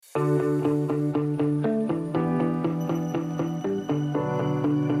Hello,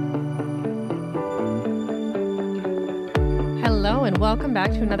 and welcome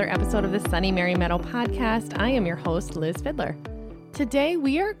back to another episode of the Sunny Mary Meadow podcast. I am your host, Liz Fiddler. Today,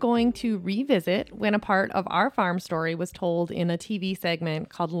 we are going to revisit when a part of our farm story was told in a TV segment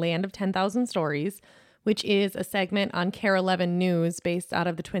called Land of 10,000 Stories, which is a segment on KARE 11 News based out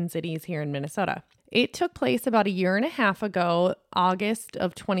of the Twin Cities here in Minnesota. It took place about a year and a half ago, August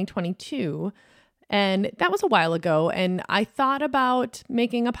of 2022, and that was a while ago. And I thought about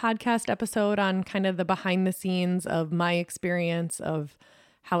making a podcast episode on kind of the behind the scenes of my experience of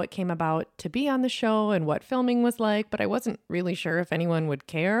how it came about to be on the show and what filming was like, but I wasn't really sure if anyone would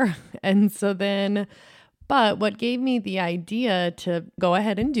care. But what gave me the idea to go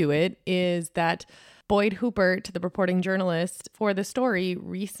ahead and do it is that Boyd Huppert, the reporting journalist for the story,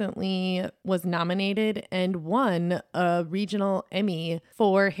 recently was nominated and won a regional Emmy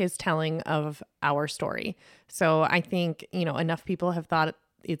for his telling of our story. So I think, enough people have thought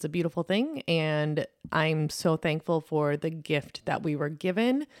it's a beautiful thing, and I'm so thankful for the gift that we were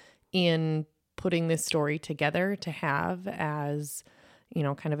given in putting this story together to have as,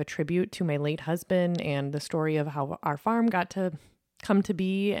 kind of a tribute to my late husband and the story of how our farm got to come to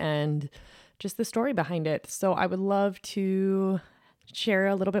be and just the story behind it. So I would love to share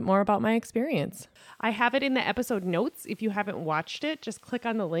a little bit more about my experience. I have it in the episode notes. If you haven't watched it, just click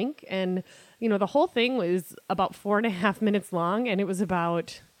on the link. And, the whole thing was about 4.5 minutes long. And it was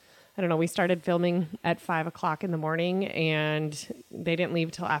about, we started filming at 5 o'clock in the morning and they didn't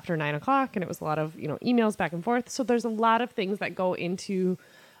leave till after 9 o'clock. And it was a lot of, emails back and forth. So there's a lot of things that go into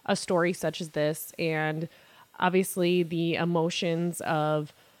a story such as this. And obviously the emotions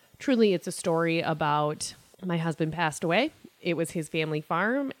of truly, it's a story about my husband passed away. It was his family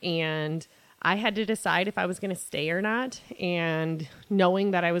farm, and I had to decide if I was going to stay or not. And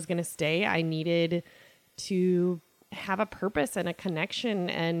knowing that I was going to stay, I needed to have a purpose and a connection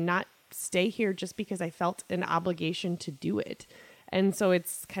and not stay here just because I felt an obligation to do it. And so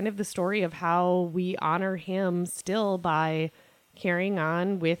it's kind of the story of how we honor him still by carrying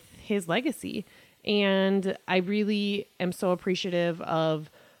on with his legacy. And I really am so appreciative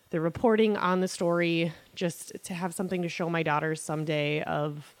of the reporting on the story, just to have something to show my daughters someday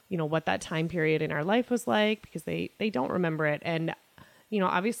of, what that time period in our life was like, because they don't remember it. And,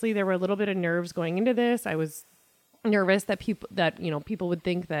 obviously there were a little bit of nerves going into this. I was nervous that people would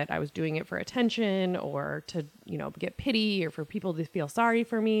think that I was doing it for attention or to, get pity or for people to feel sorry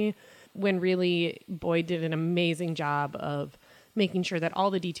for me, when really Boyd did an amazing job of making sure that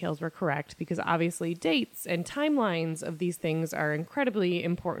all the details were correct, because obviously dates and timelines of these things are incredibly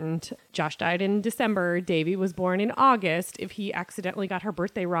important. Josh died in December. Davy was born in August. If he accidentally got her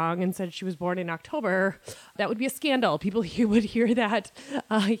birthday wrong and said she was born in October, that would be a scandal. People would hear that,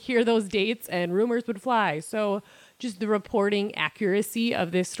 hear those dates, and rumors would fly. So just the reporting accuracy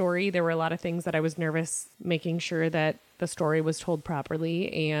of this story, there were a lot of things that I was nervous making sure that the story was told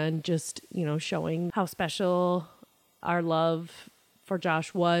properly, and just, showing how special our love for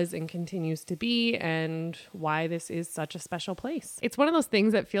Josh was and continues to be, and why this is such a special place. It's one of those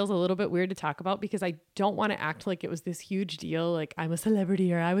things that feels a little bit weird to talk about, because I don't want to act like it was this huge deal, like I'm a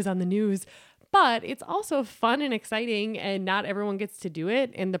celebrity or I was on the news, but it's also fun and exciting, and not everyone gets to do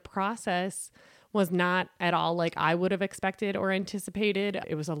it. And the process was not at all like I would have expected or anticipated.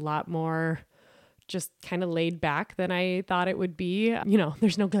 It was a lot more just kind of laid back than I thought it would be.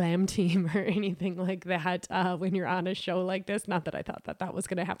 There's no glam team or anything like that when you're on a show like this. Not that I thought that was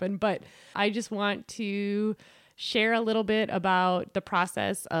going to happen, but I just want to share a little bit about the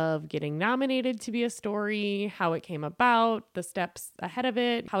process of getting nominated to be a story, how it came about, the steps ahead of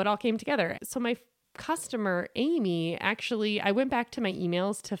it, how it all came together. So my customer, Amy, actually, I went back to my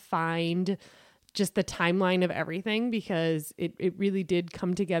emails to find just the timeline of everything, because it really did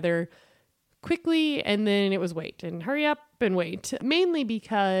come together quickly, and then it was wait and hurry up and wait, mainly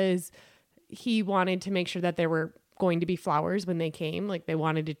because he wanted to make sure that there were going to be flowers when they came. Like, they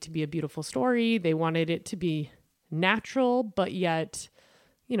wanted it to be a beautiful story. They wanted it to be natural, but yet,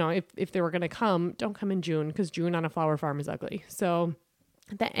 if they were going to come, don't come in June, because June on a flower farm is ugly. So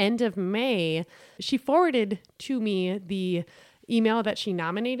at the end of May, she forwarded to me the email that she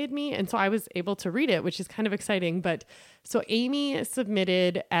nominated me. And so I was able to read it, which is kind of exciting. But so Amy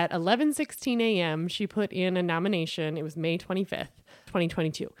submitted at 11:16 a.m. She put in a nomination. It was May 25th,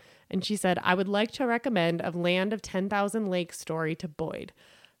 2022. And she said, I would like to recommend a Land of 10,000 Lakes story to Boyd.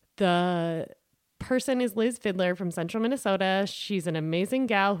 The person is Liz Fiddler from Central Minnesota. She's an amazing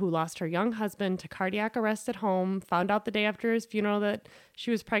gal who lost her young husband to cardiac arrest at home, found out the day after his funeral that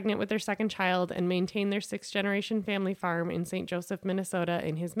she was pregnant with their second child, and maintained their 6th-generation family farm in St. Joseph, Minnesota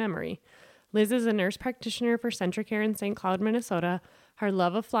in his memory. Liz is a nurse practitioner for Centricare in St. Cloud, Minnesota. Her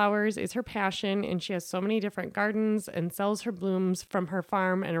love of flowers is her passion, and she has so many different gardens and sells her blooms from her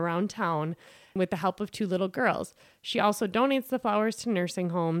farm and around town with the help of 2 little girls. She also donates the flowers to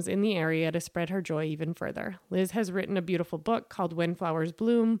nursing homes in the area to spread her joy even further. Liz has written a beautiful book called When Flowers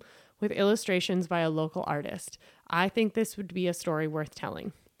Bloom with illustrations by a local artist. I think this would be a story worth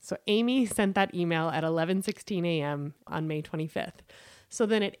telling. So Amy sent that email at 11:16 a.m. on May 25th. So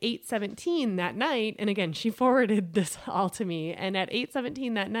then at 8:17 that night, and again, she forwarded this all to me, and at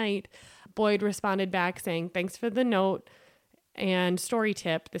 8:17 that night, Boyd responded back saying, "Thanks for the note and story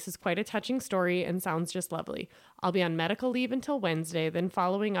tip. This is quite a touching story and sounds just lovely. I'll be on medical leave until Wednesday, then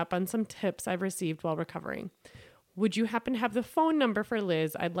following up on some tips I've received while recovering. Would you happen to have the phone number for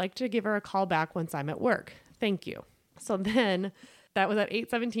Liz? I'd like to give her a call back once I'm at work. Thank you." So then that was at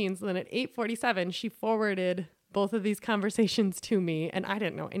 8:17. So then at 8:47, she forwarded both of these conversations to me, and I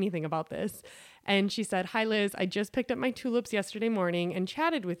didn't know anything about this. And she said, "Hi, Liz. I just picked up my tulips yesterday morning and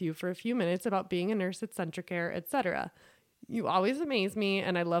chatted with you for a few minutes about being a nurse at Centricare, etc. You always amaze me,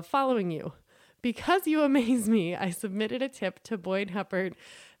 and I love following you. Because you amaze me, I submitted a tip to Boyd Huppert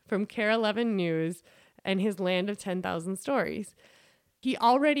from Care 11 News and his Land of 10,000 Stories. He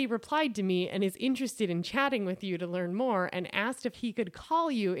already replied to me and is interested in chatting with you to learn more and asked if he could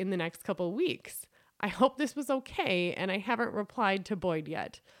call you in the next couple weeks. I hope this was okay, and I haven't replied to Boyd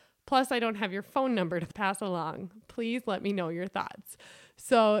yet. Plus, I don't have your phone number to pass along. Please let me know your thoughts."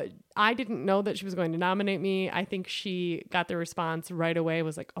 So I didn't know that she was going to nominate me. I think she got the response right away,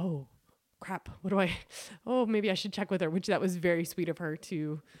 was like, "Oh, crap, maybe I should check with her," which that was very sweet of her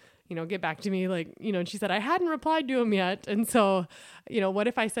to, get back to me. And she said, I hadn't replied to him yet. And so, what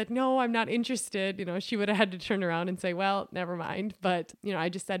if I said, no, I'm not interested? She would have had to turn around and say, well, never mind. But, I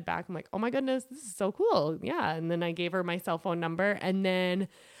just said back, I'm like, oh my goodness, this is so cool. Yeah. And then I gave her my cell phone number, and then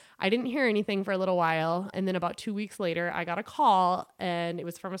I didn't hear anything for a little while. And then about 2 weeks later, I got a call, and it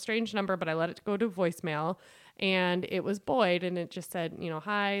was from a strange number, but I let it go to voicemail, and it was Boyd, and it just said,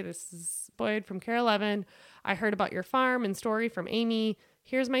 "Hi, this is Boyd from Care 11. I heard about your farm and story from Amy.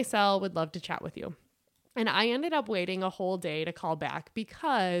 Here's my cell. Would love to chat with you." And I ended up waiting a whole day to call back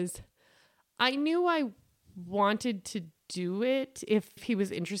because I knew I wanted to do it if he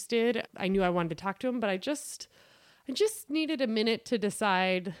was interested. I knew I wanted to talk to him, but I just needed a minute to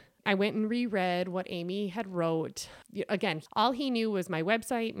decide. I went and reread what Amy had wrote. Again, all he knew was my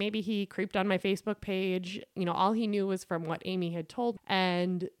website. Maybe he creeped on my Facebook page. All he knew was from what Amy had told.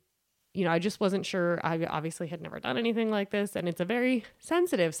 And, I just wasn't sure. I obviously had never done anything like this, and it's a very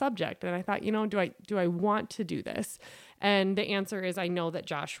sensitive subject. And I thought, do I want to do this? And the answer is, I know that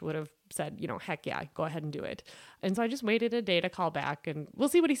Josh would have said, heck yeah, go ahead and do it. And so I just waited a day to call back, and we'll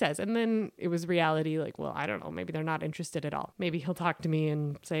see what he says. And then it was reality, like, well, I don't know, maybe they're not interested at all. Maybe he'll talk to me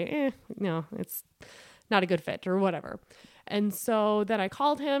and say, no, it's not a good fit or whatever. And so then I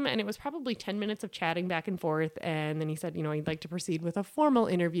called him, and it was probably 10 minutes of chatting back and forth. And then he said, he'd like to proceed with a formal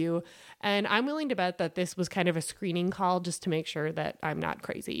interview. And I'm willing to bet that this was kind of a screening call just to make sure that I'm not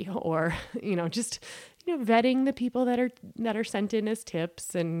crazy, or, just vetting the people that are sent in as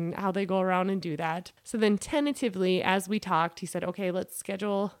tips and how they go around and do that. So then tentatively, as we talked, he said, okay, let's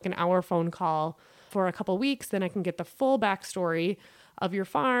schedule an hour phone call for a couple weeks. Then I can get the full backstory of your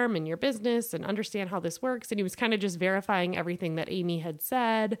farm and your business and understand how this works. And he was kind of just verifying everything that Amy had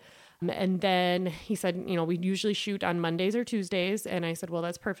said. And then he said, we usually shoot on Mondays or Tuesdays. And I said, well,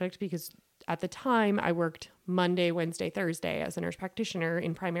 that's perfect, because at the time I worked Monday, Wednesday, Thursday as a nurse practitioner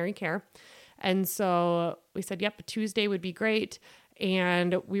in primary care. And so we said, yep, Tuesday would be great.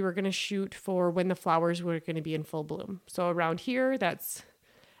 And we were going to shoot for when the flowers were going to be in full bloom. So around here, that's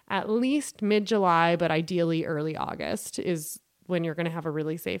at least mid-July, but ideally early August is when you're going to have a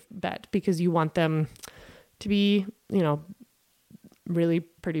really safe bet, because you want them to be, really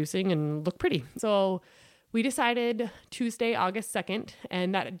producing and look pretty. So we decided Tuesday, August 2nd,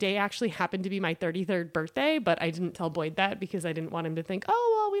 and that day actually happened to be my 33rd birthday, but I didn't tell Boyd that because I didn't want him to think,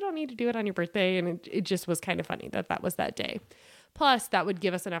 oh, well, we don't need to do it on your birthday. And it just was kind of funny that was that day. Plus, that would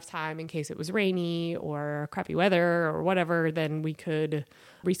give us enough time in case it was rainy or crappy weather or whatever, then we could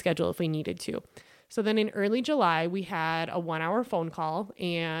reschedule if we needed to. So then in early July, we had a 1-hour phone call,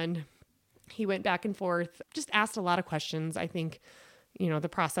 and he went back and forth, just asked a lot of questions. I think, the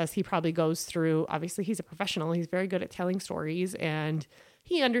process he probably goes through. Obviously, he's a professional. He's very good at telling stories, and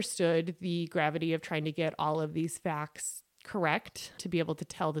he understood the gravity of trying to get all of these facts correct to be able to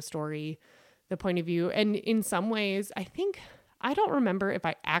tell the story the point of view. And in some ways, I don't remember if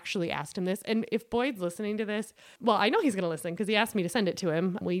I actually asked him this. And if Boyd's listening to this, well, I know he's going to listen because he asked me to send it to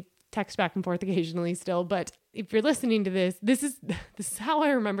him. We text back and forth occasionally still. But if you're listening to this, this is how I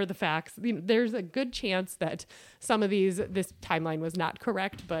remember the facts. There's a good chance that some of this timeline was not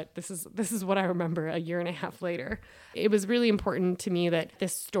correct, but this is what I remember a year and a half later. It was really important to me that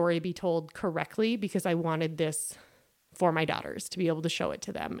this story be told correctly because I wanted this for my daughters to be able to show it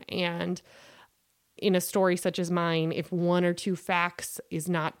to them. And in a story such as mine, if one or two facts is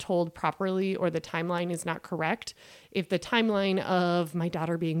not told properly or the timeline is not correct, if the timeline of my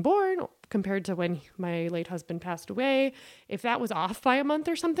daughter being born compared to when my late husband passed away, if that was off by a month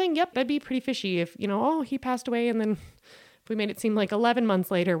or something, yep, that'd be pretty fishy. If, he passed away and then if we made it seem like 11 months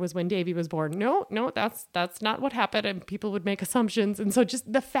later was when Davy was born. No, that's not what happened. And people would make assumptions. And so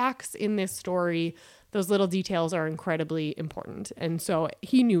just the facts in this story, those little details are incredibly important. And so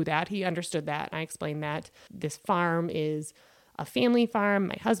he knew that, he understood that. And I explained that this farm is a family farm,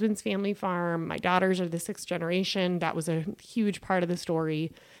 my husband's family farm. My daughters are the 6th generation. That was a huge part of the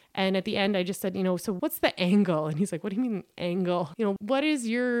story. And at the end, I just said, so what's the angle? And he's like, what do you mean angle? What is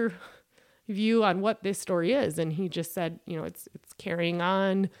your view on what this story is? And he just said, it's carrying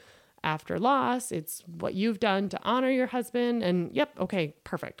on after loss. It's what you've done to honor your husband. And yep, okay,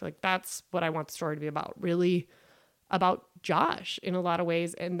 perfect. Like that's what I want the story to be about, really about Josh in a lot of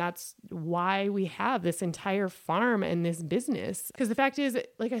ways. And that's why we have this entire farm and this business. Because the fact is,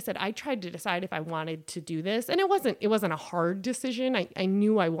 like I said, I tried to decide if I wanted to do this, and it wasn't a hard decision. I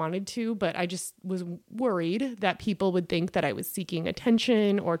knew I wanted to, but I just was worried that people would think that I was seeking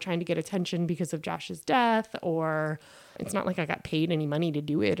attention or trying to get attention because of Josh's death, or it's not like I got paid any money to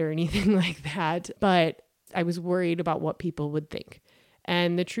do it or anything like that. But I was worried about what people would think.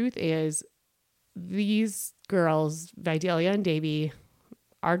 And the truth is, these girls, Vidalia and Davy,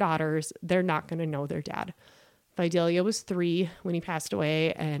 our daughters, they're not going to know their dad. Vidalia was 3 when he passed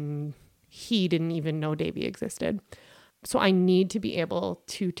away, and he didn't even know Davy existed. So I need to be able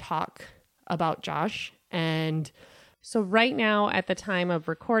to talk about Josh. And so right now, at the time of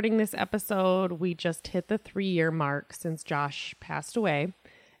recording this episode, we just hit the 3-year mark since Josh passed away.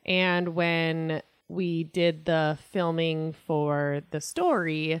 And when we did the filming for the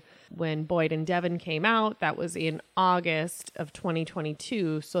story, when Boyd and Devin came out, that was in August of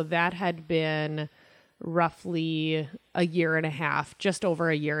 2022. So that had been roughly a year and a half, just over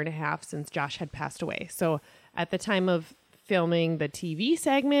a year and a half since Josh had passed away. So at the time of filming the TV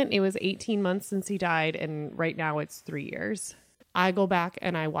segment, it was 18 months since he died. And right now it's 3 years. I go back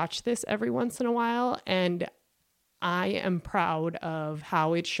and I watch this every once in a while, and I am proud of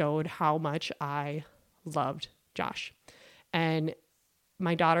how it showed how much I loved Josh. And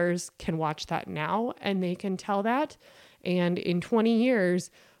my daughters can watch that now and they can tell that. And in 20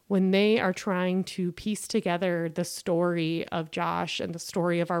 years, when they are trying to piece together the story of Josh and the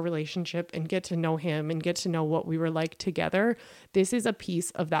story of our relationship and get to know him and get to know what we were like together, this is a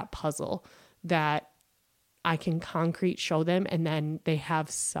piece of that puzzle that I can concrete show them, and then they have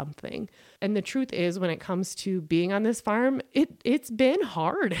something. And the truth is, when it comes to being on this farm, it's been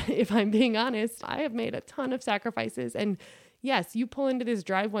hard. If I'm being honest, I have made a ton of sacrifices. And yes, you pull into this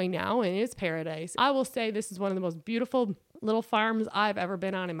driveway now and it's paradise. I will say this is one of the most beautiful little farms I've ever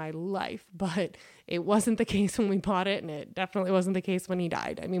been on in my life, but it wasn't the case when we bought it, and it definitely wasn't the case when he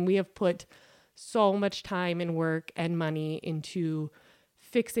died. I mean, we have put so much time and work and money into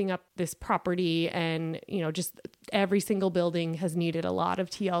fixing up this property, and just every single building has needed a lot of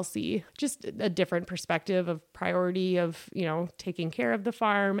TLC, just a different perspective of priority of taking care of the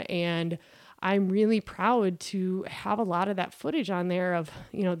farm. And I'm really proud to have a lot of that footage on there of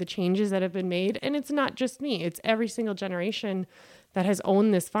the changes that have been made. And it's not just me, it's every single generation that has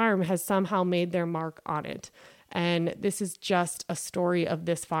owned this farm has somehow made their mark on it. And this is just a story of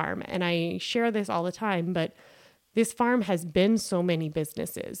this farm. And I share this all the time, but this farm has been so many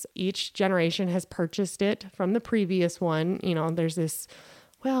businesses. Each generation has purchased it from the previous one. There's this,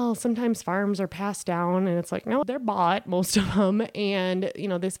 sometimes farms are passed down, and it's like, no, they're bought, most of them. And,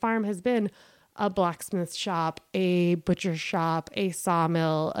 this farm has been a blacksmith shop, a butcher shop, a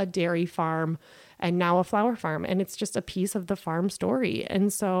sawmill, a dairy farm, and now a flower farm. And it's just a piece of the farm story.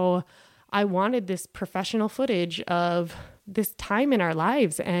 And so I wanted this professional footage of this time in our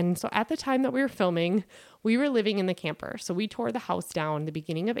lives. And so at the time that we were filming, we were living in the camper. So we tore the house down the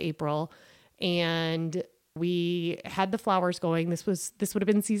beginning of April, and we had the flowers going. This would have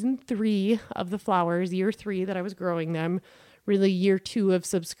been season 3 of the flowers, year 3 that I was growing them, really year 2 of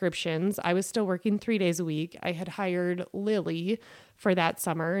subscriptions. I was still working 3 days a week. I had hired Lily for that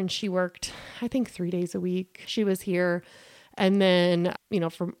summer, and she worked, I think, 3 days a week. She was here. And then,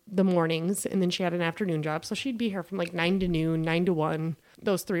 for the mornings, and then she had an afternoon job. So she'd be here from like 9 to noon, 9 to 1,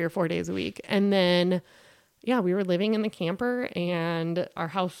 those 3 or 4 days a week. And then, we were living in the camper and our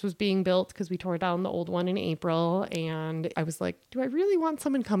house was being built because we tore down the old one in April. And I was like, do I really want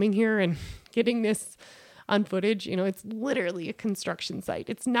someone coming here and getting this on footage? It's literally a construction site.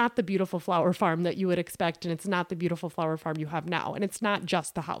 It's not the beautiful flower farm that you would expect. And it's not the beautiful flower farm you have now. And it's not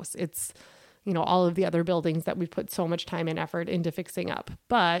just the house. It's all of the other buildings that we've put so much time and effort into fixing up.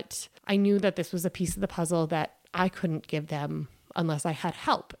 But I knew that this was a piece of the puzzle that I couldn't give them unless I had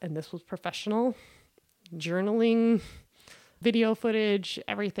help. And this was professional journaling, video footage,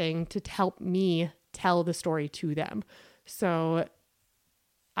 everything to help me tell the story to them. So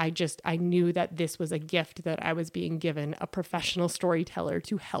I knew that this was a gift that I was being given, a professional storyteller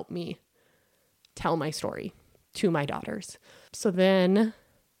to help me tell my story to my daughters. So then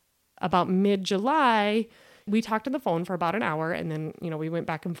about mid-July, we talked on the phone for about an hour, and then, we went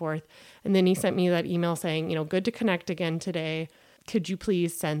back and forth. And then he sent me that email saying, good to connect again today. Could you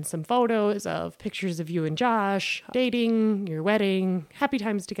please send some photos of pictures of you and Josh dating, your wedding, happy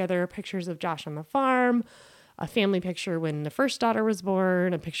times together, pictures of Josh on the farm, a family picture when the first daughter was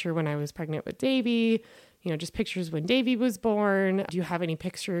born, a picture when I was pregnant with Davy, just pictures when Davy was born. Do you have any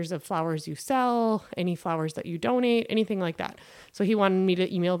pictures of flowers you sell, any flowers that you donate, anything like that? So he wanted me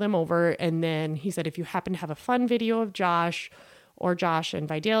to email them over. And then he said, if you happen to have a fun video of Josh or Josh and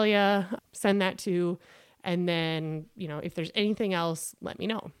Vidalia, send that to. And then, if there's anything else, let me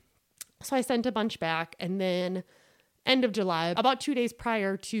know. So I sent a bunch back. And then end of July, about 2 days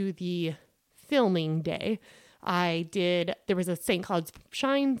prior to the filming day, there was a St. Cloud's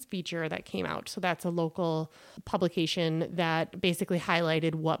Shines feature that came out. So that's a local publication that basically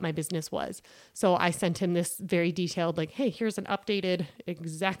highlighted what my business was. So I sent him this very detailed, like, hey, here's an updated,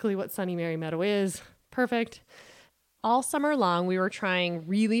 exactly what Sunny Mary Meadow is. Perfect. All summer long, we were trying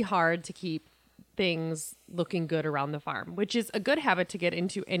really hard to keep things looking good around the farm, which is a good habit to get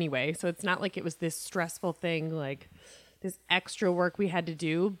into anyway. So it's not like it was this stressful thing, like this extra work we had to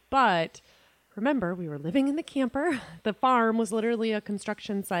do. But remember, we were living in the camper. The farm was literally a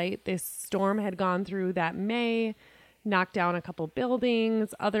construction site. This storm had gone through that May, knocked down a couple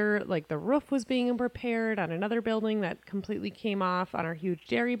buildings. The roof was being repaired on another building that completely came off on our huge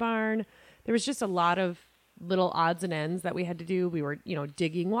dairy barn. There was just a lot of little odds and ends that we had to do. We were,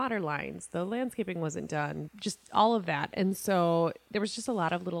 digging water lines. The landscaping wasn't done, just all of that. And so there was just a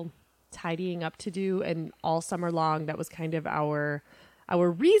lot of little tidying up to do. And all summer long, that was kind of our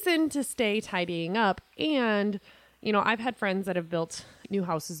reason to stay tidying up. And, I've had friends that have built new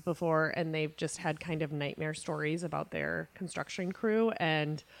houses before and they've just had kind of nightmare stories about their construction crew.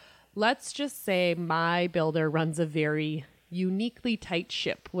 And let's just say my builder runs a very uniquely tight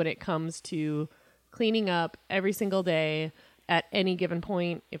ship when it comes to cleaning up every single day at any given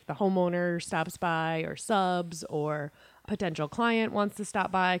point. If the homeowner stops by or subs or a potential client wants to stop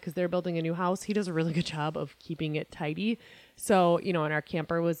by because they're building a new house, he does a really good job of keeping it tidy. So, and our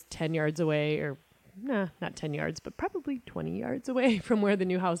camper was 10 yards away, or not 10 yards, but probably 20 yards away from where the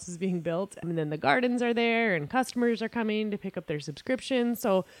new house is being built. And then the gardens are there and customers are coming to pick up their subscriptions.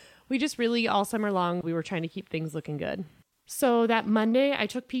 So we just really, all summer long, we were trying to keep things looking good. So that Monday, I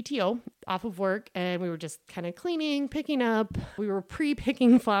took PTO off of work and we were just kind of cleaning, picking up. We were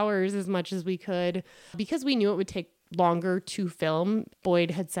pre-picking flowers as much as we could because we knew it would take longer to film.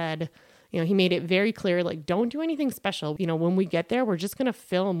 Boyd had said, he made it very clear, like, don't do anything special. When we get there, we're just going to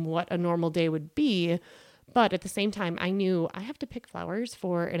film what a normal day would be. But at the same time, I knew I have to pick flowers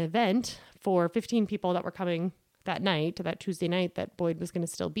for an event for 15 people that were coming that night, that Tuesday night that Boyd was going to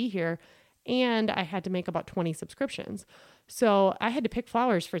still be here. And I had to make about 20 subscriptions. So I had to pick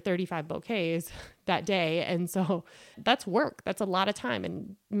flowers for 35 bouquets that day. And so that's work. That's a lot of time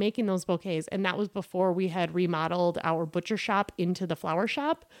in making those bouquets. And that was before we had remodeled our butcher shop into the flower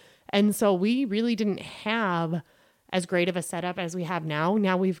shop. And so we really didn't have as great of a setup as we have now.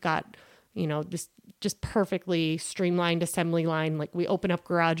 Now we've got, this just perfectly streamlined assembly line. Like we open up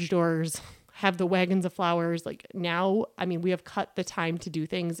garage doors, have the wagons of flowers. Like now, we have cut the time to do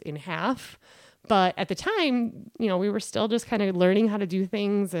things in half. But at the time, we were still just kind of learning how to do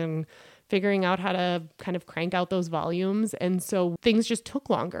things and figuring out how to kind of crank out those volumes. And so things just took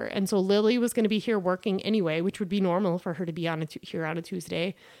longer. And so Lily was going to be here working anyway, which would be normal for her to be here on a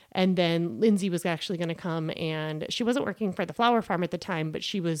Tuesday. And then Lindsay was actually going to come, and she wasn't working for the flower farm at the time, but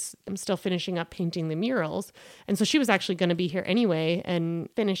I'm still finishing up painting the murals. And so she was actually going to be here anyway and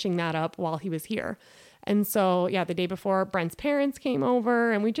finishing that up while he was here. And so, the day before, Brent's parents came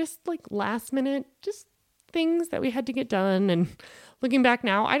over and we just last minute, just things that we had to get done. And looking back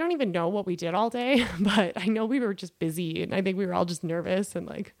now, I don't even know what we did all day, but I know we were just busy, and I think we were all just nervous and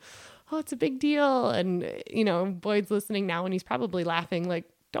like, oh, it's a big deal. And, Boyd's listening now and he's probably laughing like,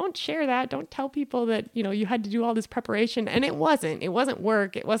 don't share that. Don't tell people that, you had to do all this preparation. And it wasn't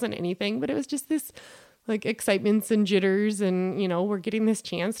work. It wasn't anything, but it was just this like excitements and jitters. And, we're getting this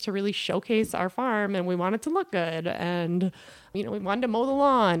chance to really showcase our farm, and we want it to look good. And, we wanted to mow the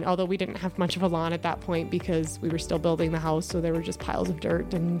lawn, although we didn't have much of a lawn at that point because we were still building the house. So there were just piles of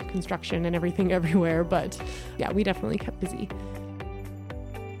dirt and construction and everything everywhere. But yeah, we definitely kept busy.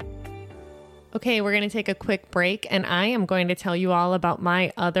 Okay, we're going to take a quick break, and I am going to tell you all about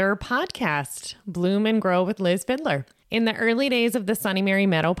my other podcast, Bloom and Grow with Liz Fiddler. In the early days of the Sunny Mary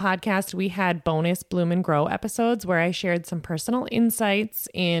Meadow podcast, we had bonus Bloom and Grow episodes where I shared some personal insights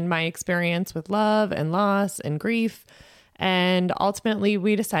in my experience with love and loss and grief. And ultimately,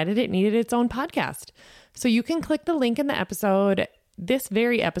 we decided it needed its own podcast. So you can click the link in the episode, this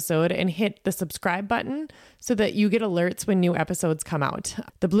very episode, and hit the subscribe button so that you get alerts when new episodes come out.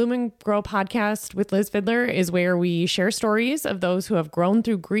 The Bloom and Grow podcast with Liz Fiddler is where we share stories of those who have grown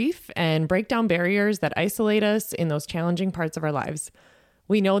through grief and break down barriers that isolate us in those challenging parts of our lives.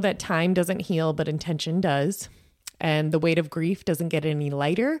 We know that time doesn't heal, but intention does. And the weight of grief doesn't get any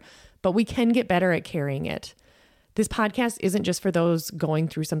lighter, but we can get better at carrying it. This podcast isn't just for those going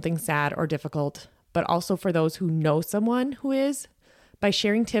through something sad or difficult, but also for those who know someone who is, by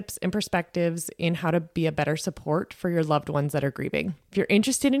sharing tips and perspectives in how to be a better support for your loved ones that are grieving. If you're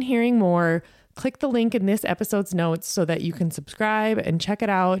interested in hearing more, click the link in this episode's notes so that you can subscribe and check it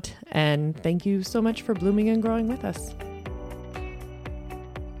out. And thank you so much for blooming and growing with us.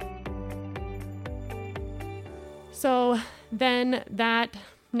 So then that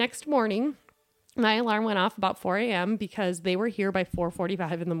next morning, my alarm went off about 4 a.m. because they were here by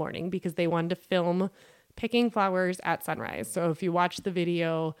 4:45 in the morning because they wanted to film picking flowers at sunrise. So if you watch the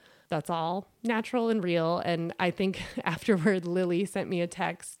video, that's all natural and real. And I think afterward, Lily sent me a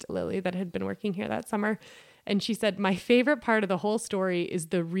text, Lily that had been working here that summer. And she said, my favorite part of the whole story is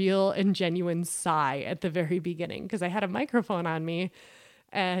the real and genuine sigh at the very beginning, because I had a microphone on me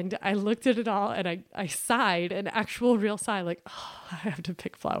and I looked at it all and I sighed, an actual real sigh, like, oh, I have to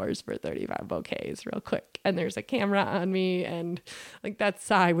pick flowers for 35 bouquets real quick. And there's a camera on me. And like that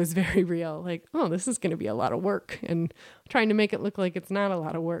sigh was very real. Like, oh, this is going to be a lot of work, and trying to make it look like it's not a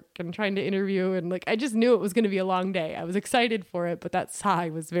lot of work, and trying to interview. And like, I just knew it was going to be a long day. I was excited for it, but that sigh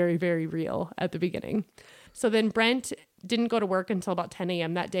was very, very real at the beginning. So then Brent didn't go to work until about 10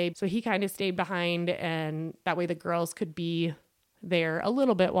 a.m. that day. So he kind of stayed behind, and that way the girls could be there a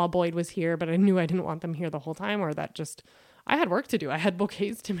little bit while Boyd was here, but I knew I didn't want them here the whole time, or that just, I had work to do. I had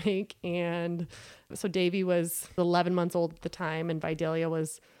bouquets to make. And so Davy was 11 months old at the time, and Vidalia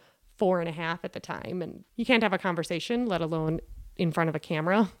was 4.5 at the time. And you can't have a conversation, let alone in front of a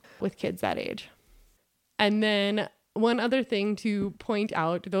camera, with kids that age. And then one other thing to point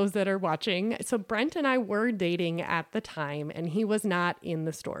out, those that are watching, so Brent and I were dating at the time, and he was not in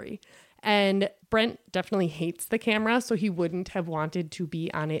the story. And Brent definitely hates the camera, so he wouldn't have wanted to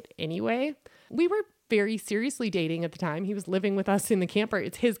be on it anyway. We were very seriously dating at the time. He was living with us in the camper.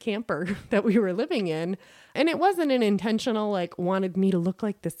 It's his camper that we were living in. And it wasn't an intentional, like, wanted me to look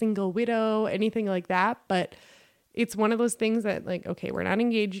like the single widow, anything like that. But it's one of those things that, like, okay, we're not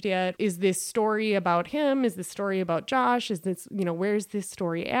engaged yet. Is this story about him? Is this story about Josh? Is this, where's this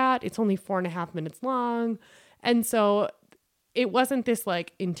story at? It's only 4.5 minutes long. And so it wasn't this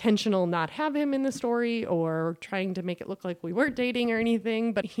like intentional not have him in the story or trying to make it look like we weren't dating or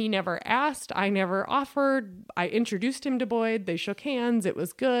anything, but he never asked. I never offered. I introduced him to Boyd. They shook hands. It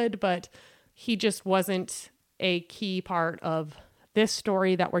was good, but he just wasn't a key part of this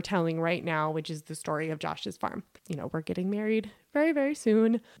story that we're telling right now, which is the story of Josh's farm. We're getting married very, very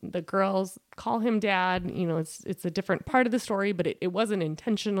soon. The girls call him dad. It's a different part of the story, but it wasn't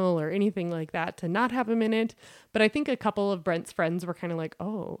intentional or anything like that to not have him in it. But I think a couple of Brent's friends were kind of like,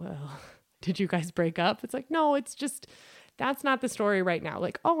 oh, well, did you guys break up? It's like, no, it's just, that's not the story right now.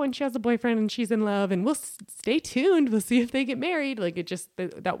 Like, oh, and she has a boyfriend and she's in love and we'll stay tuned. We'll see if they get married. Like, it just,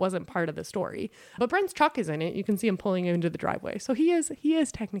 that wasn't part of the story. But Brent's truck is in it. You can see him pulling into the driveway. So he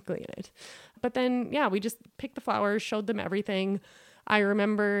is technically in it. But then, yeah, we just picked the flowers, showed them everything. I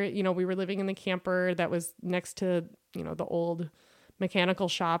remember, we were living in the camper that was next to, the old mechanical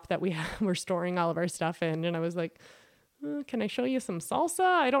shop that we were storing all of our stuff in. And I was like, can I show you some salsa?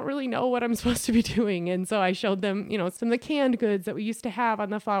 I don't really know what I'm supposed to be doing. And so I showed them, some of the canned goods that we used to have on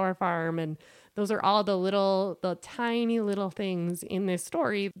the flower farm. And those are all the tiny little things in this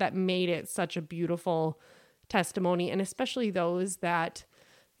story that made it such a beautiful testimony. And especially those that,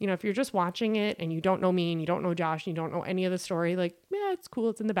 if you're just watching it and you don't know me and you don't know Josh, and you don't know any of the story, like, yeah, it's cool,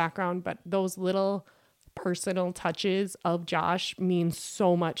 it's in the background. But those little personal touches of Josh mean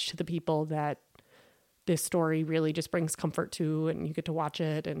so much to the people that this story really just brings comfort to, and you get to watch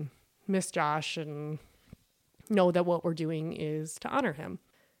it and miss Josh and know that what we're doing is to honor him.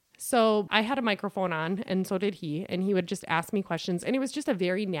 So I had a microphone on, and so did he, and he would just ask me questions, and it was just a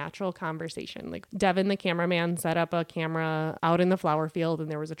very natural conversation. Like, Devin, the cameraman, set up a camera out in the flower field,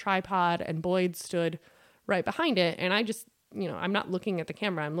 and there was a tripod, and Boyd stood right behind it, and I just, I'm not looking at the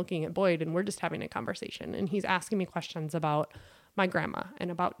camera, I'm looking at Boyd, and we're just having a conversation, and he's asking me questions about my grandma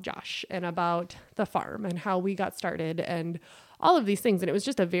and about Josh and about the farm and how we got started and all of these things. And it was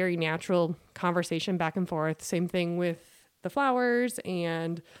just a very natural conversation back and forth. Same thing with the flowers.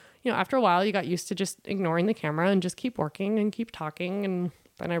 And, after a while you got used to just ignoring the camera and just keep working and keep talking. And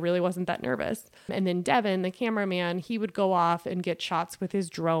then I really wasn't that nervous. And then Devin, the cameraman, he would go off and get shots with his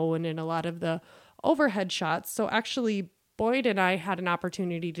drone and a lot of the overhead shots. So actually Boyd and I had an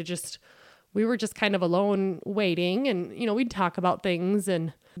opportunity to we were just kind of alone waiting, and, we'd talk about things,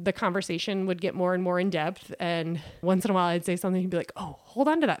 and the conversation would get more and more in depth. And once in a while I'd say something, he'd be like, oh, hold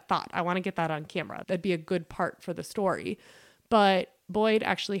on to that thought. I want to get that on camera. That'd be a good part for the story. But Boyd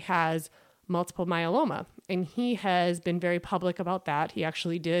actually has multiple myeloma, and he has been very public about that. He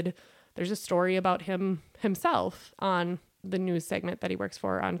actually there's a story about himself on the news segment that he works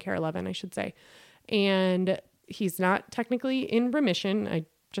for on KARE 11, I should say. And he's not technically in remission. I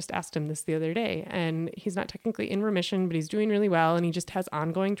just asked him this the other day, and he's not technically in remission, but he's doing really well, and he just has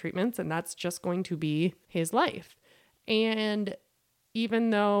ongoing treatments, and that's just going to be his life. And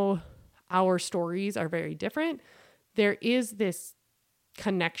even though our stories are very different, there is this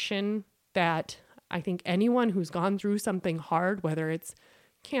connection that I think anyone who's gone through something hard, whether it's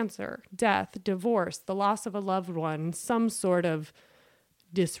cancer, death, divorce, the loss of a loved one, some sort of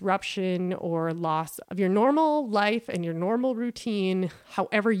disruption or loss of your normal life and your normal routine,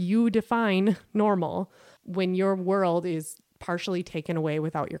 however you define normal, when your world is partially taken away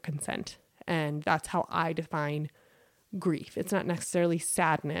without your consent. And that's how I define grief. It's not necessarily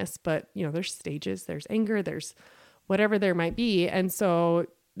sadness, but there's stages, there's anger, there's whatever there might be. And so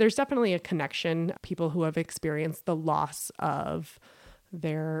there's definitely a connection. People who have experienced the loss of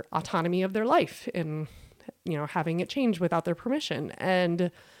their autonomy of their life and having it changed without their permission.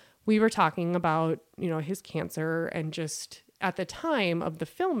 And we were talking about, his cancer, and just at the time of the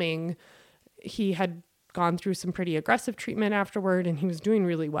filming, he had gone through some pretty aggressive treatment afterward, and he was doing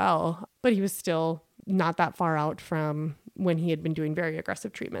really well, but he was still not that far out from when he had been doing very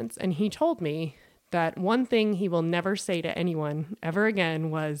aggressive treatments. And he told me that one thing he will never say to anyone ever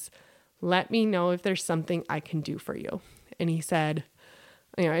again was, let me know if there's something I can do for you. And he said,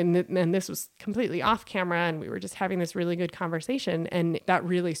 and this was completely off camera, and we were just having this really good conversation. And that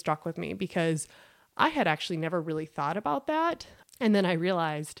really struck with me because I had actually never really thought about that. And then I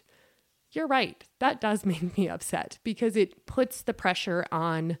realized, you're right, that does make me upset because it puts the pressure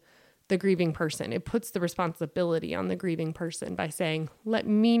on the grieving person. It puts the responsibility on the grieving person by saying, let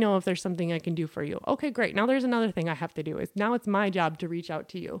me know if there's something I can do for you. Okay, great. Now there's another thing I have to do. Now it's my job to reach out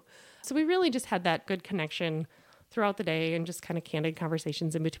to you. So we really just had that good connection throughout the day and just kind of candid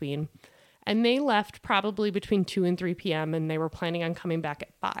conversations in between. And they left probably between 2 and 3 p.m. and they were planning on coming back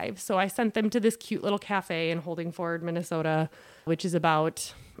at 5. So I sent them to this cute little cafe in Holdingford, Minnesota, which is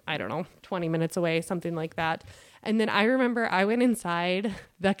about, 20 minutes away, something like that. And then I remember I went inside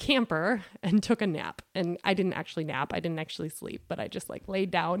the camper and took a nap. And I didn't actually nap. I didn't actually sleep, but I just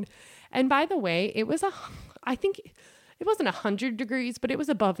laid down. And by the way, I think it wasn't 100 degrees, but it was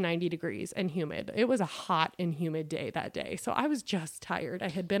above 90 degrees and humid. It was a hot and humid day that day. So I was just tired. I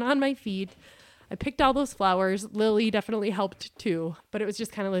had been on my feet. I picked all those flowers. Lily definitely helped too, but it was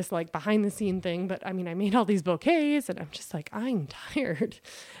just kind of this behind the scene thing. But I made all these bouquets and I'm just I'm tired.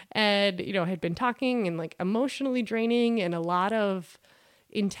 And, I had been talking and emotionally draining and a lot of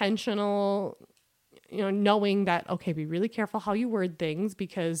intentional, knowing that, okay, be really careful how you word things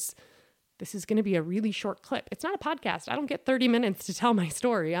because this is going to be a really short clip. It's not a podcast. I don't get 30 minutes to tell my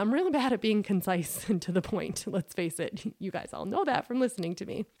story. I'm really bad at being concise and to the point. Let's face it. You guys all know that from listening to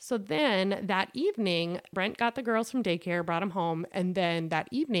me. So then that evening, Brent got the girls from daycare, brought them home. And then that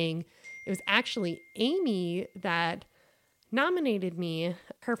evening, it was actually Amy that nominated me.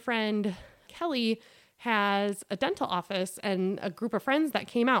 Her friend Kelly has a dental office and a group of friends that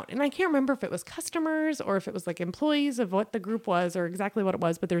came out. And I can't remember if it was customers or if it was employees of what the group was or exactly what it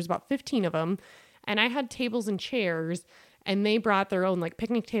was, but there was about 15 of them. And I had tables and chairs and they brought their own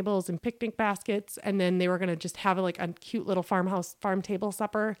picnic tables and picnic baskets. And then they were going to just have a cute little farm table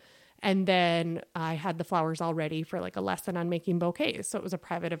supper. And then I had the flowers all ready for like a lesson on making bouquets. So it was a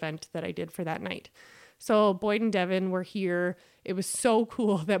private event that I did for that night. So Boyd and Devin were here. It was so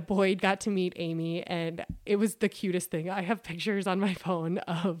cool that Boyd got to meet Amy, and it was the cutest thing. I have pictures on my phone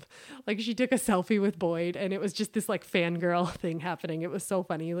of like she took a selfie with Boyd, and it was just this like fangirl thing happening. It was so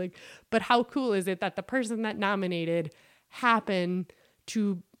funny. Like, but how cool is it that the person that nominated happened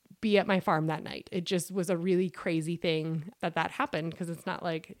to be at my farm that night? It just was a really crazy thing that happened, because it's not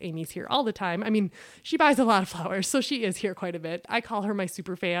like Amy's here all the time. I mean, she buys a lot of flowers, so she is here quite a bit. I call her my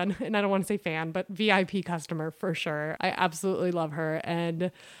super fan, and I don't want to say fan, but VIP customer for sure. I absolutely love her, and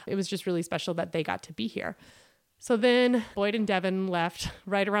it was just really special that they got to be here. So then Boyd and Devin left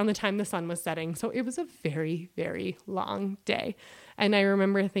right around the time the sun was setting. So it was a very, very long day. And I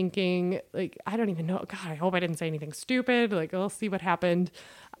remember thinking, like, I don't even know. God, I hope I didn't say anything stupid. Like, we'll see what happened.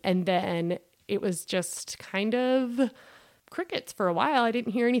 And then it was just kind of crickets for a while. I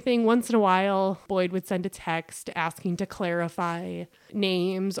didn't hear anything. Once in a while, Boyd would send a text asking to clarify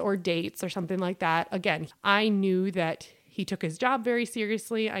names or dates or something like that. Again, I knew that he took his job very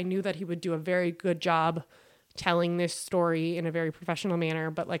seriously. I knew that he would do a very good job telling this story in a very professional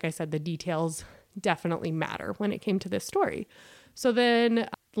manner. But like I said, the details definitely matter when it came to this story. So then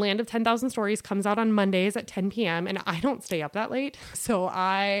Land of 10,000 Stories comes out on Mondays at 10 p.m. and I don't stay up that late. So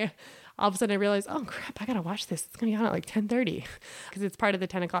all of a sudden I realized, oh crap, I got to watch this. It's going to be on at like 10:30 because it's part of the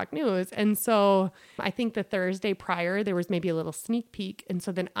 10 o'clock news. And so I think the Thursday prior, there was maybe a little sneak peek. And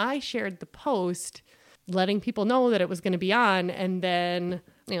so then I shared the post letting people know that it was going to be on, and then,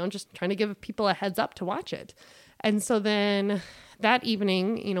 just trying to give people a heads up to watch it. And so then that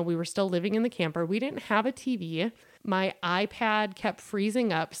evening, we were still living in the camper. We didn't have a TV. My iPad kept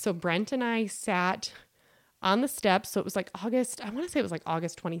freezing up. So Brent and I sat on the steps. So it was like I want to say it was like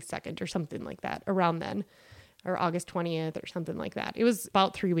August 22nd or something like that, around then, or August 20th or something like that. It was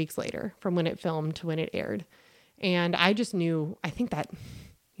about 3 weeks later from when it filmed to when it aired. And I just knew, I think that,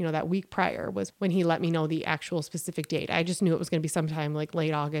 that week prior was when he let me know the actual specific date. I just knew it was going to be sometime like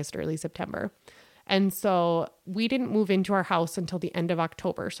late August, early September. And so we didn't move into our house until the end of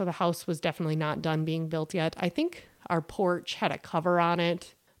October. So the house was definitely not done being built yet. I think our porch had a cover on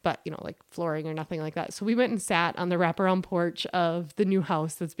it, but like flooring or nothing like that. So we went and sat on the wraparound porch of the new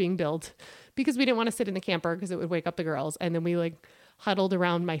house that's being built because we didn't want to sit in the camper because it would wake up the girls. And then we like huddled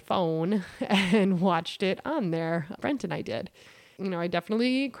around my phone and watched it on there. Brent and I did. I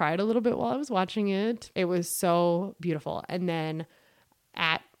definitely cried a little bit while I was watching it. It was so beautiful. And then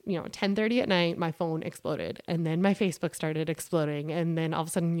at 10:30 at night, my phone exploded, and then my Facebook started exploding. And then all of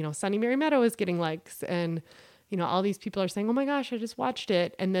a sudden, Sunny Mary Meadow is getting likes, and, all these people are saying, oh my gosh, I just watched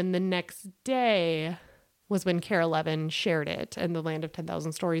it. And then the next day was when Kara Levin shared it, and the Land of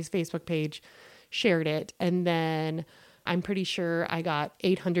 10,000 Stories Facebook page shared it. And then I'm pretty sure I got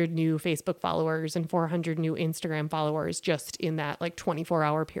 800 new Facebook followers and 400 new Instagram followers just in that like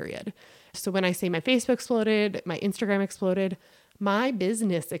 24-hour period. So when I say my Facebook exploded, my Instagram exploded, my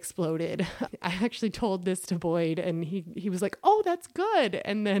business exploded. I actually told this to Boyd, and he was like, oh, that's good.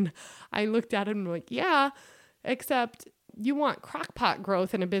 And then I looked at him and like, yeah, except you want crockpot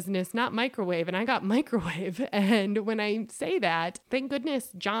growth in a business, not microwave. And I got microwave. And when I say that, thank goodness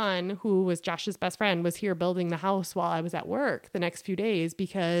John, who was Josh's best friend, was here building the house while I was at work the next few days,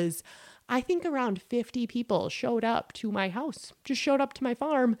 because I think around 50 people showed up to my house, just showed up to my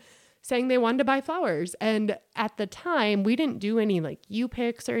farm saying they wanted to buy flowers. And at the time, we didn't do any like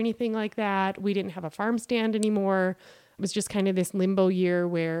U-Picks or anything like that. We didn't have a farm stand anymore. It was just kind of this limbo year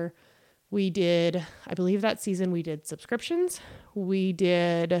where we did, I believe that season we did subscriptions. We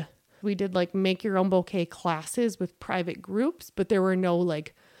did like make your own bouquet classes with private groups, but there were no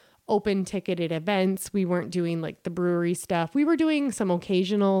like open ticketed events. We weren't doing like the brewery stuff. We were doing some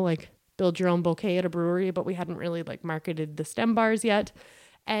occasional like build your own bouquet at a brewery, but we hadn't really like marketed the stem bars yet.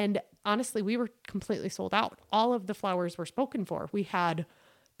 And honestly, we were completely sold out. All of the flowers were spoken for. We had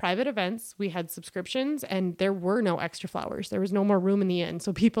private events, we had subscriptions, and there were no extra flowers. There was no more room in the inn.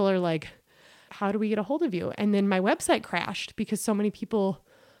 So people are like, how do we get a hold of you? And then my website crashed because so many people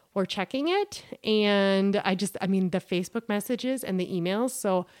were checking it. And the Facebook messages and the emails.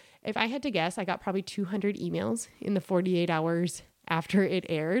 So if I had to guess, I got probably 200 emails in the 48 hours after it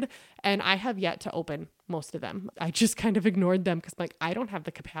aired. And I have yet to open most of them. I just kind of ignored them because like, I don't have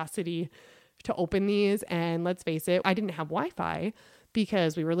the capacity to open these. And let's face it, I didn't have Wi-Fi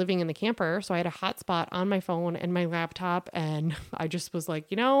because we were living in the camper. So I had a hotspot on my phone and my laptop. And I just was like,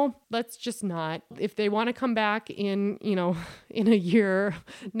 let's just not. If they want to come back in a year,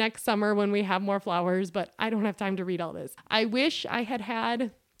 next summer when we have more flowers, but I don't have time to read all this. I wish I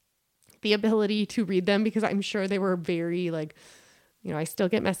had the ability to read them because I'm sure they were very like I still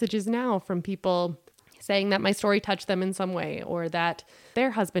get messages now from people saying that my story touched them in some way, or that their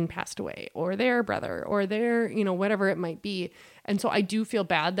husband passed away, or their brother, or their, whatever it might be. And so I do feel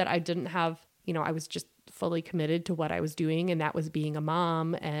bad that I didn't have, I was just fully committed to what I was doing, and that was being a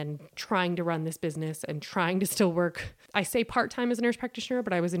mom and trying to run this business and trying to still work. I say part-time as a nurse practitioner,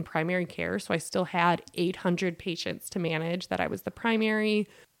 but I was in primary care, so I still had 800 patients to manage that I was the primary.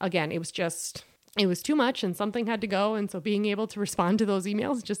 Again, it was too much and something had to go. And so being able to respond to those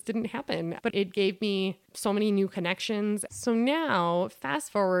emails just didn't happen. But it gave me so many new connections. So now,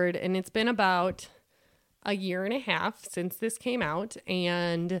 fast forward, and it's been about a year and a half since this came out.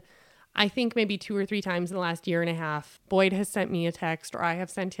 And I think maybe 2 or 3 times in the last year and a half, Boyd has sent me a text, or I have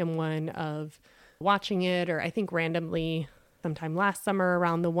sent him one, of watching it, or I think randomly sometime last summer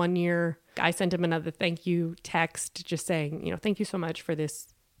around the 1 year, I sent him another thank you text just saying, thank you so much for this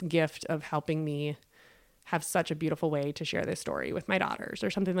gift of helping me have such a beautiful way to share this story with my daughters,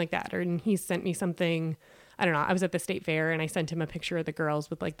 or something like that. And he sent me something, I don't know, I was at the state fair and I sent him a picture of the girls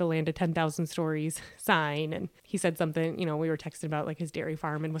with like the Land of 10,000 Stories sign. And he said something, we were texting about like his dairy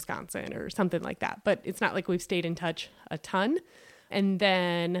farm in Wisconsin or something like that. But it's not like we've stayed in touch a ton. And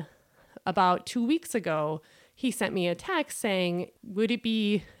then about 2 weeks ago, he sent me a text saying, would it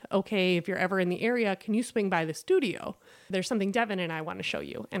be okay if you're ever in the area, can you swing by the studio? There's something Devin and I want to show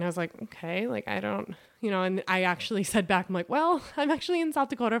you. And I was like, okay, like I don't, and I actually said back, I'm like, well, I'm actually in South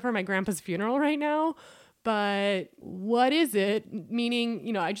Dakota for my grandpa's funeral right now, but what is it?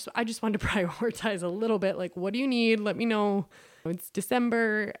 Meaning, I just wanted to prioritize a little bit. Like, what do you need? Let me know. It's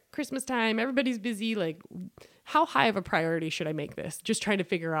December, Christmas time, everybody's busy. Like, how high of a priority should I make this? Just trying to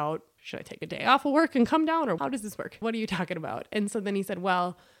figure out, should I take a day off of work and come down, or how does this work? What are you talking about? And so then he said,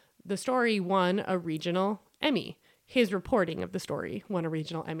 well, the story won a regional Emmy. His reporting of the story won a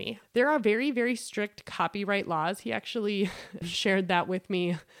regional Emmy. There are very, very strict copyright laws. He actually shared that with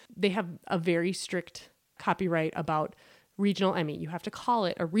me. They have a very strict copyright about regional Emmy. You have to call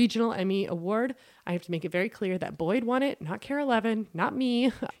it a regional Emmy award. I have to make it very clear that Boyd won it, not KARE 11, not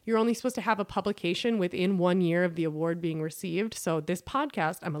me. You're only supposed to have a publication within 1 year of the award being received. So this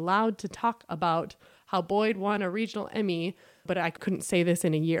podcast, I'm allowed to talk about how Boyd won a regional Emmy, but I couldn't say this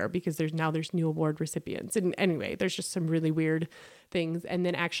in a year because there's new award recipients. And anyway, there's just some really weird things. And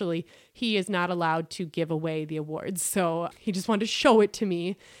then actually he is not allowed to give away the awards. So he just wanted to show it to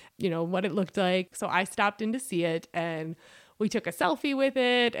me, what it looked like. So I stopped in to see it, and we took a selfie with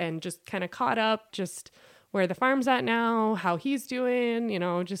it and just kind of caught up, just where the farm's at now, how he's doing,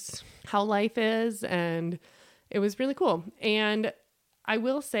 just how life is. And it was really cool. And I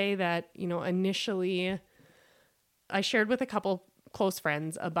will say that, initially I shared with a couple close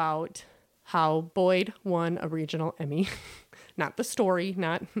friends about how Boyd won a regional Emmy, not the story,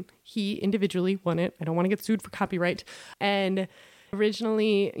 not he individually won it. I don't want to get sued for copyright. And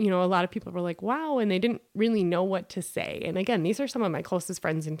originally, a lot of people were like, wow, and they didn't really know what to say. And again, these are some of my closest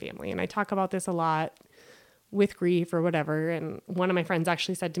friends and family. And I talk about this a lot with grief or whatever. And one of my friends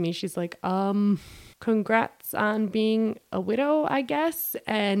actually said to me, she's like, congrats on being a widow, I guess.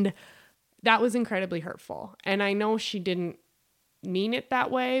 And that was incredibly hurtful. And I know she didn't mean it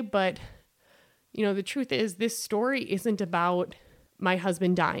that way, but the truth is this story isn't about my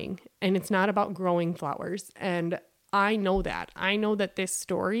husband dying, and it's not about growing flowers. And I know that this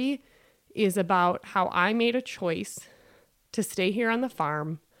story is about how I made a choice to stay here on the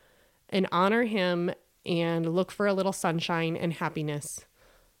farm and honor him and look for a little sunshine and happiness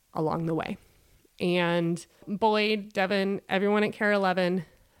along the way. And Boyd, Devin, everyone at KARE 11,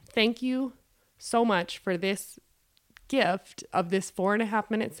 thank you so much for this gift of this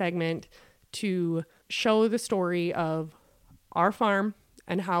 4.5-minute segment to show the story of our farm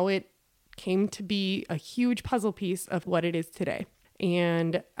and how it came to be a huge puzzle piece of what it is today.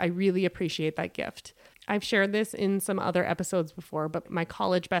 And I really appreciate that gift. I've shared this in some other episodes before, but my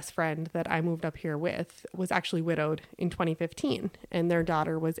college best friend that I moved up here with was actually widowed in 2015, and their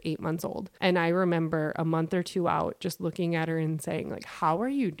daughter was 8 months old. And I remember a month or two out just looking at her and saying, like, how are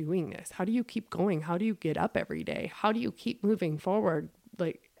you doing this? How do you keep going? How do you get up every day? How do you keep moving forward?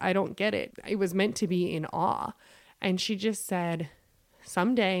 Like, I don't get it. It was meant to be in awe. And she just said,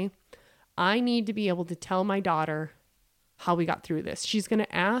 someday I need to be able to tell my daughter how we got through this. She's going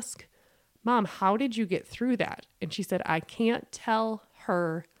to ask, Mom, how did you get through that? And she said, I can't tell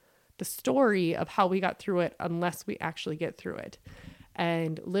her the story of how we got through it unless we actually get through it.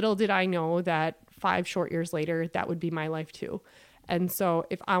 And little did I know that 5 short years later, that would be my life too. And so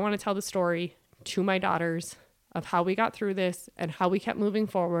if I want to tell the story to my daughters of how we got through this and how we kept moving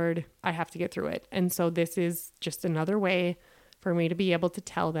forward, I have to get through it. And so this is just another way for me to be able to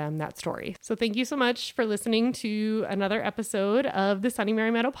tell them that story. So thank you so much for listening to another episode of the Sunny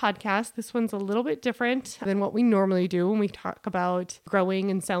Mary Meadow podcast. This one's a little bit different than what we normally do when we talk about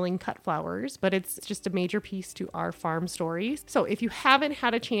growing and selling cut flowers, but it's just a major piece to our farm stories. So if you haven't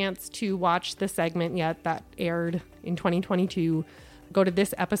had a chance to watch the segment yet that aired in 2022, go to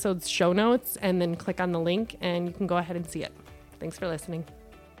this episode's show notes and then click on the link and you can go ahead and see it. Thanks for listening.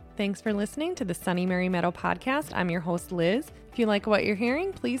 Thanks for listening to the Sunny Mary Meadow podcast. I'm your host, Liz. If you like what you're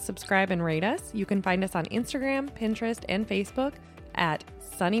hearing, please subscribe and rate us. You can find us on Instagram, Pinterest, and Facebook at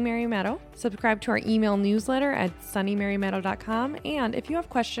Sunny Mary Meadow. Subscribe to our email newsletter at sunnymarymeadow.com. And if you have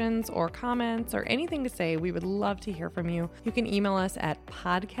questions or comments or anything to say, we would love to hear from you. You can email us at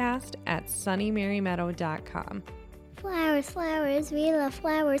podcast@sunnymarymeadow.com. Flowers, flowers, we love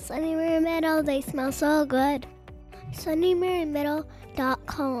flowers. Sunny Mary Meadow, they smell so good.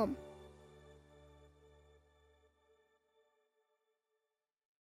 sunnymarymeadow.com